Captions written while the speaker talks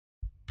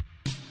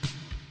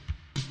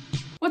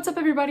What's up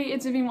everybody,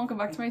 it's Vivian, welcome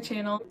back to my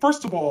channel.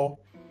 First of all,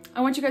 I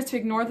want you guys to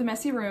ignore the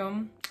messy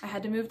room. I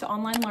had to move to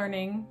online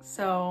learning,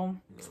 so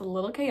it's a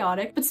little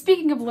chaotic. But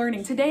speaking of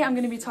learning, today I'm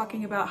going to be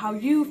talking about how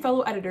you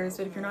fellow editors,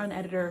 but if you're not an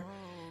editor,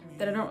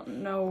 then I don't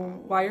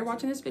know why you're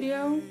watching this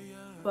video,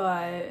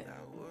 but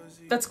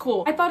that's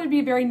cool. I thought it'd be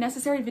a very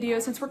necessary video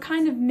since we're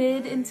kind of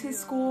mid into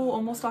school,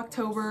 almost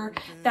October,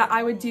 that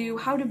I would do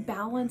how to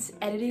balance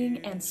editing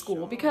and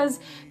school because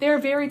they're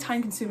very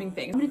time-consuming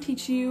things. I'm going to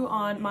teach you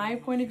on my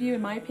point of view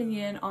and my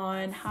opinion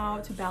on how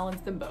to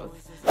balance them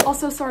both.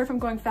 Also, sorry if I'm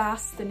going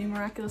fast. The new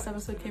Miraculous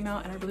episode came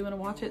out and I really want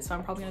to watch it, so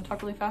I'm probably going to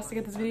talk really fast to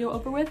get this video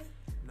over with,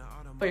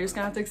 but you're just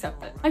gonna have to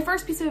accept it. My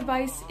first piece of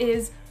advice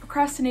is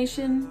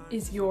procrastination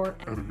is your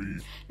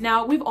enemy.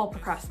 Now, we've all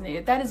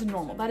procrastinated. That is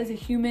normal. That is a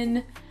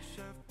human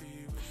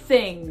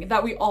thing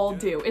that we all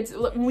do. It's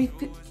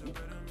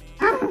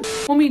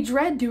when we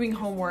dread doing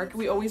homework,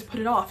 we always put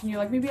it off and you're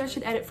like, maybe I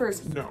should edit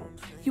first. no.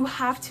 You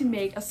have to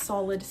make a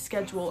solid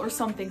schedule or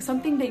something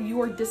that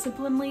you are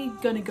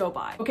disciplinedly gonna go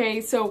by.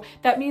 Okay, so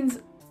that means,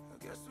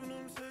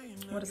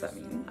 what does that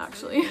mean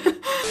actually?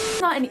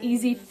 It's not an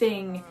easy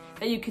thing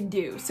that you can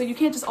do. So you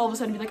can't just all of a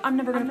sudden be like, I'm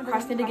never gonna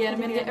procrastinate again. I'm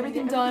gonna get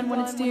everything done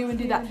when it's due and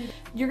do that.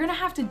 You're gonna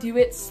have to do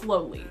it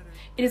slowly.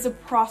 It is a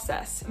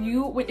process.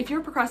 If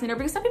you're a procrastinator,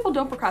 because some people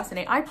don't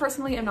procrastinate. I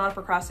personally am not a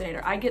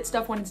procrastinator. I get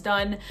stuff when it's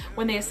done,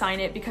 when they assign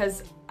it,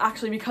 because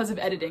of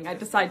editing. I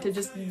decide to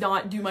just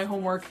not do my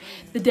homework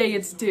the day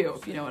it's due,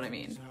 if you know what I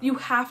mean. You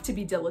have to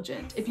be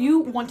diligent. If you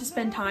want to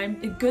spend time,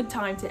 a good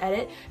time to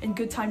edit and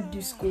good time to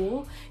do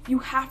school, you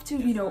have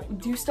to,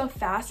 do stuff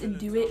fast and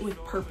do it with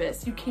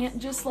purpose. You can't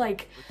just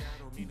like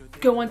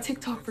go on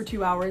TikTok for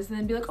 2 hours and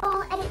then be like,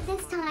 oh, I'll edit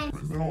this time.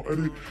 And then I'll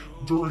edit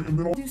during, and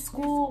then I'll do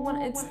school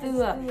when it's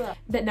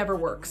that never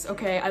works,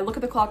 okay? I look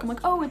at the clock, I'm like,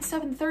 oh, it's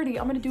 7:30.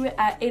 I'm gonna do it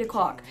at 8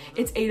 o'clock.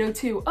 It's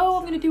 8:02. Oh,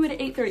 I'm gonna do it at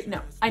 8:30.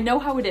 No, I know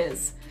how it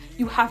is.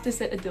 You have to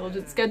set a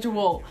diligent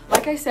schedule.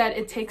 Like I said,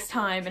 it takes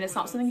time and it's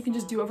not something you can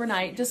just do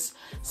overnight. Just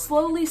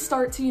slowly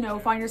start to,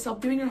 find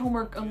yourself doing your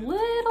homework a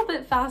little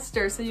bit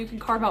faster so you can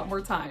carve out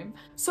more time.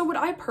 So what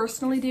I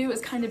personally do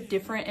is kind of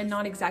different and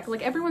not exactly,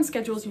 like everyone's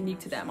schedule is unique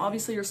to them.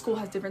 Obviously your school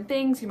has different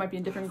things, you might be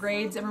in different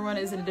grades, everyone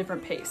is at a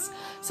different pace.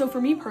 So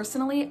for me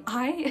personally,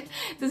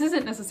 this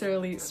isn't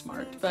necessarily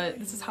smart, but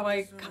this is how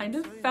I kind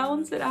of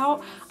balance it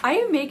out.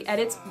 I make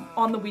edits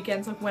on the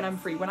weekends, like when I'm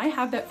free. When I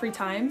have that free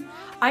time,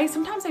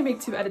 sometimes I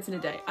make 2 edits in a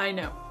day. I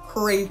know,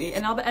 crazy.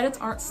 And now the edits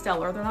aren't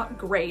stellar, they're not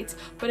great,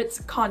 but it's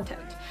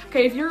content.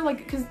 Okay, if you're like,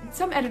 because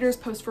some editors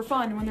post for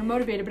fun when they're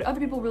motivated, but other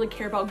people really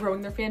care about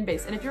growing their fan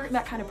base. And if you're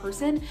that kind of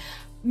person,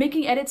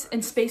 making edits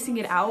and spacing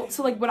it out.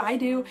 So like what I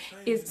do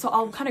is, so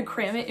I'll kind of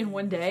cram it in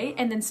one day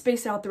and then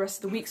space it out the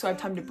rest of the week so I have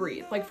time to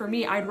breathe. Like for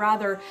me, I'd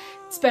rather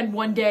spend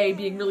one day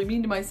being really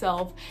mean to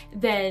myself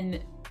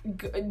than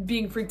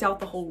being freaked out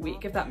the whole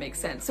week, if that makes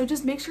sense. So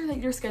just make sure that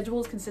your schedule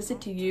is consistent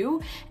to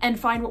you and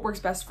find what works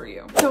best for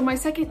you. So my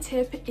second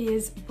tip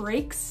is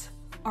breaks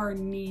are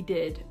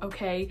needed,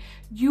 okay?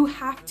 You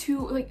have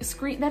to, like,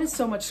 that is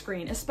so much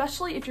screen,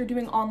 especially if you're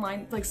doing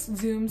online, like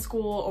Zoom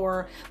school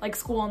or like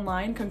school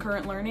online,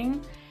 concurrent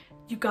learning.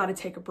 You gotta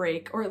take a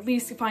break, or at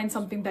least find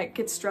something that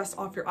gets stress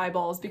off your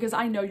eyeballs, because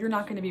I know you're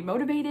not gonna be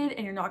motivated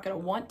and you're not gonna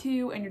want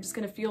to, and you're just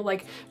gonna feel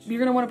like you're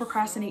gonna wanna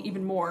procrastinate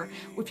even more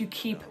if you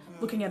keep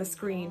looking at a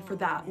screen for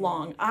that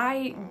long.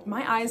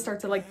 My eyes start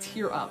to like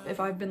tear up if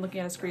I've been looking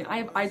at a screen. I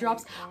have eye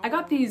drops. I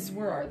got these,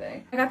 where are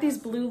they? I got these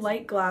blue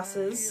light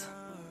glasses.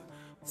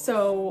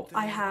 So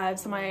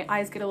my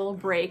eyes get a little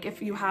break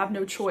if you have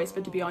no choice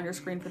but to be on your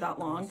screen for that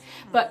long.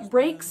 But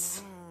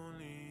breaks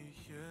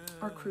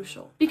are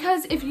crucial,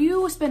 because if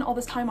you spend all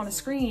this time on a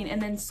screen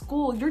and then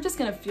school, you're just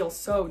gonna feel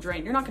so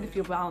drained. You're not gonna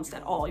feel balanced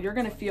at all. You're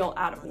gonna feel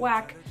out of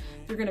whack.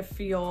 You're gonna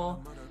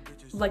feel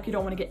like you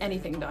don't want to get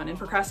anything done, and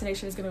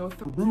procrastination is going to go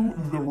through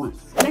the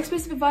roof. The next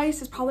piece of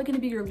advice is probably going to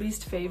be your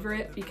least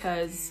favorite,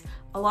 because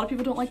a lot of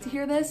people don't like to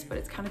hear this, but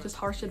it's kind of just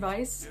harsh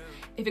advice.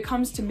 If it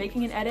comes to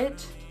making an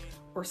edit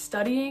or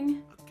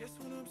studying,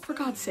 for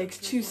God's sakes,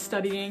 choose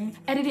studying.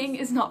 Editing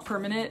is not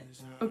permanent,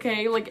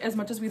 okay? Like, as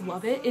much as we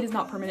love it, it is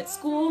not permanent.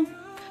 School,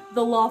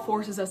 the law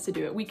forces us to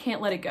do it. We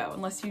can't let it go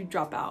unless you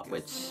drop out,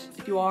 which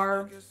if you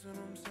are,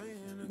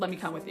 let me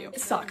come with you.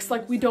 It sucks.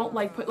 Like, we don't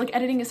like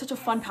editing is such a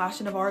fun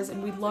passion of ours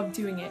and we love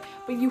doing it,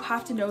 but you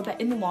have to know that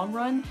in the long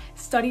run,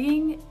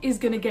 studying is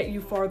gonna get you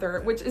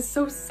farther, which is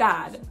so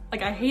sad.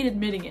 Like, I hate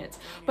admitting it,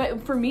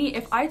 but for me,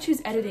 if I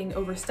choose editing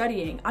over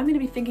studying, I'm gonna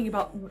be thinking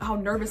about how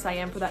nervous I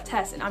am for that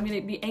test, and I'm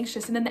gonna be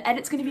anxious, and then the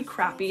edit's gonna be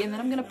crappy, and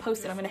then I'm gonna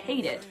post it, I'm gonna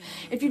hate it.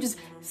 If you just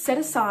set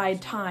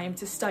aside time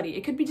to study,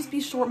 it could just be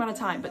a short amount of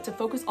time, but to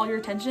focus all your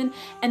attention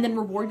and then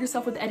reward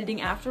yourself with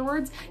editing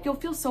afterwards, you'll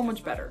feel so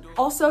much better.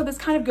 Also, this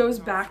kind of goes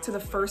back to the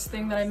first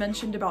thing that I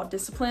mentioned about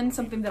discipline.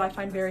 Something that I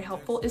find very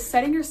helpful is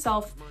setting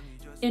yourself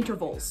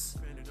intervals.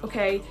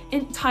 okay,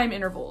 in time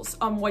intervals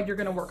on what you're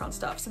gonna work on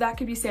stuff. So that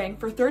could be saying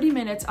for 30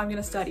 minutes, I'm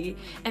gonna study,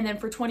 and then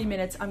for 20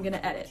 minutes, I'm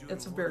gonna edit.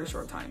 It's a very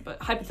short time,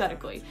 but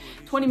hypothetically,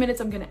 20 minutes,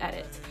 I'm gonna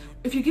edit.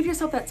 If you give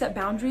yourself that set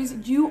boundaries,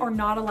 you are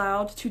not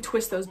allowed to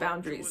twist those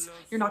boundaries.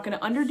 You're not gonna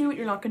underdo it,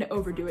 you're not gonna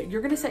overdo it.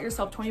 You're gonna set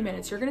yourself 20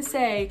 minutes. You're gonna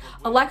say,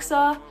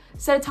 Alexa,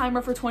 set a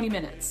timer for 20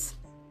 minutes.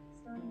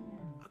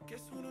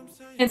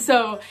 And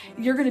so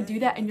you're gonna do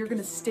that and you're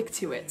gonna stick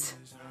to it.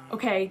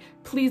 Okay,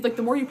 please, like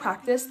the more you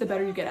practice, the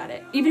better you get at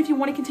it. Even if you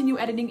want to continue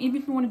editing,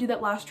 even if you want to do that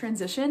last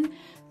transition,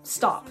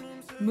 stop.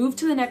 Move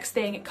to the next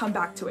thing, come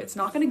back to it. It's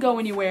not going to go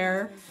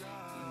anywhere.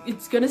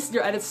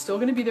 Your edit's still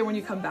going to be there when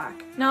you come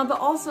back. Now,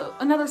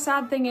 another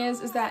sad thing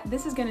is that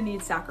this is going to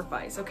need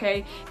sacrifice,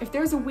 okay? If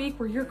there's a week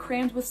where you're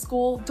crammed with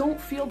school,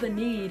 don't feel the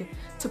need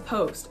to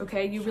post,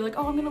 okay? You'll be like,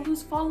 oh, I'm going to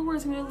lose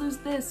followers, I'm going to lose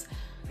this.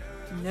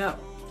 No.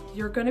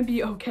 You're gonna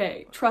be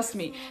okay, trust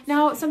me.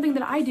 Now, something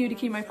that I do to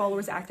keep my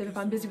followers active if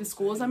I'm busy with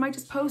school is I might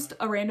just post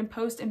a random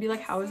post and be like,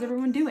 how is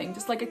everyone doing?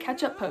 Just like a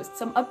catch-up post,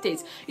 some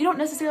updates. You don't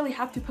necessarily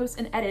have to post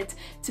an edit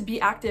to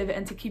be active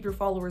and to keep your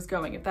followers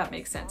going, if that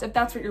makes sense, if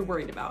that's what you're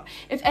worried about.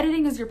 If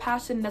editing is your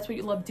passion and that's what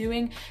you love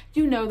doing,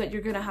 you know that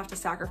you're gonna have to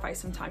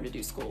sacrifice some time to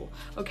do school,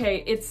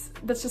 okay?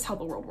 That's just how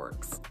the world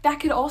works. That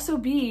could also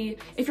be,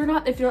 if you're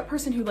that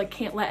person who like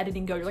can't let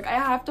editing go, you're like, I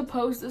have to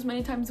post this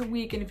many times a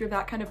week, and if you're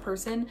that kind of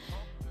person,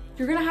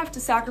 you're gonna have to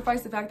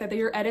sacrifice the fact that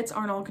your edits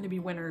aren't all gonna be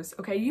winners,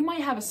 okay? You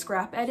might have a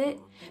scrap edit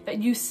that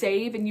you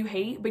save and you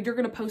hate, but you're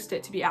gonna post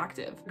it to be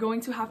active. You're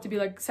going to have to be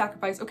like,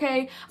 sacrifice,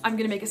 okay, I'm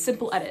gonna make a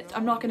simple edit.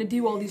 I'm not gonna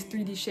do all these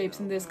 3D shapes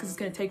and this because it's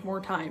gonna take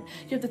more time.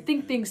 You have to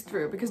think things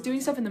through, because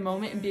doing stuff in the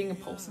moment and being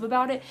impulsive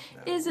about it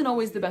isn't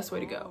always the best way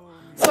to go.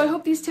 So I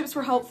hope these tips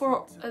were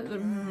helpful.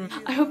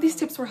 I hope these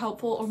tips were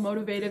helpful or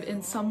motivative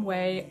in some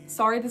way.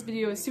 Sorry this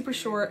video is super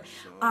short.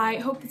 I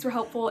hope these were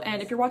helpful,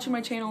 and if you're watching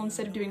my channel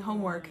instead of doing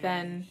homework,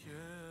 then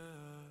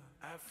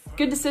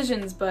good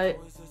decisions, but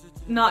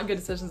not good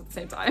decisions at the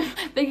same time.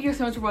 Thank you guys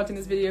so much for watching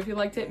this video. If you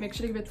liked it, make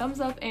sure to give it a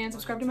thumbs up and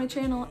subscribe to my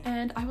channel,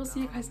 and I will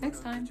see you guys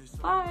next time.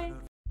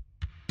 Bye!